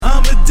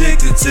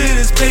to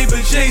this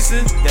paper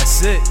chasing.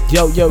 That's it.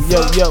 Yo.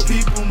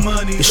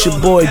 It's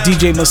your boy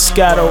DJ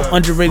Moscato,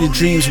 Underrated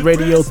Dreams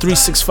Radio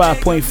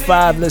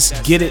 365.5.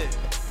 Let's get it.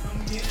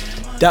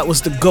 That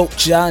was the GOAT,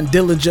 John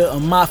Dillinger,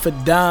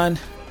 Amafa Don.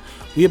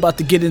 We about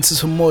to get into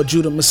some more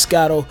Judah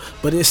Moscato,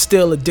 but it's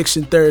still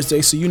Addiction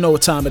Thursday, so you know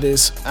what time it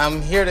is.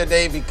 I'm here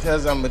today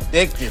because I'm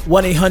addicted.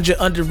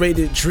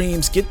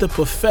 1-800-UNDERRATED-DREAMS. Get the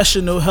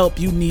professional help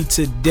you need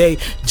today.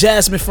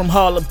 Jasmine from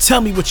Harlem, tell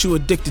me what you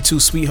addicted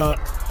to, sweetheart.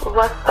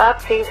 What's up,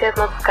 DJ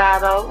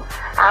Moscato?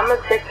 I'm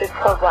addicted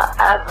to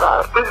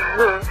whatever.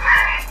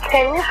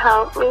 Can you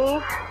help me?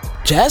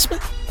 Jasmine?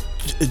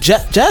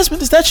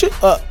 Jasmine, is that you?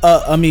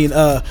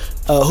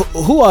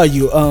 Who are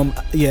you?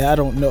 I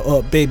don't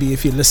know. Baby,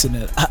 if you're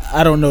listening,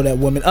 I don't know that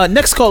woman.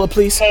 Next caller,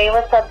 please. Hey,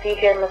 what's up,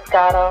 DJ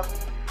Moscato?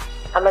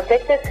 I'm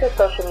addicted to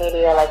social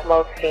media like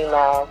most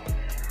females.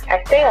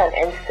 I stay on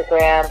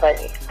Instagram, but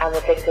I'm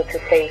addicted to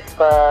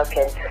Facebook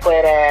and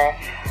Twitter.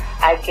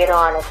 I get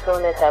on as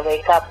soon as I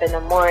wake up in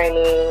the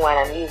morning, when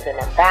I'm using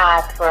the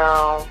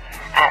bathroom,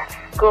 at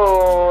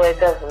school. It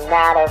doesn't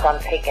matter if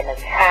I'm taking a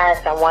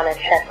test. I want to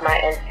check my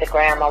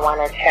Instagram. I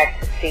want to check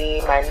to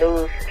see my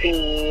news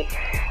feed.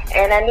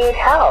 And I need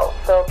help.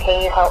 So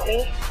can you help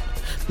me?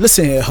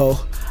 Listen here,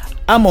 ho.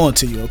 I'm on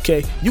to you,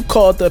 okay? You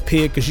called up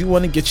here because you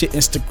want to get your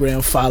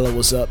Instagram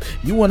followers up.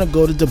 You want to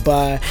go to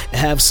Dubai and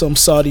have some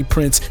Saudi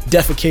prince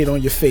defecate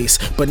on your face,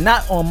 but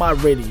not on my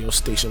radio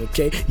station,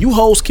 okay? You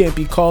hoes can't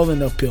be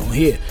calling up on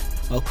here,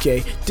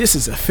 okay? This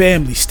is a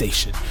family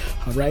station,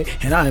 all right?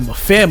 And I am a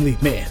family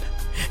man.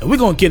 And we're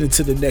going to get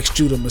into the next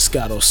Judah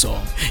Moscato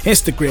song.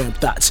 Instagram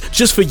thoughts,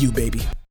 just for you, baby.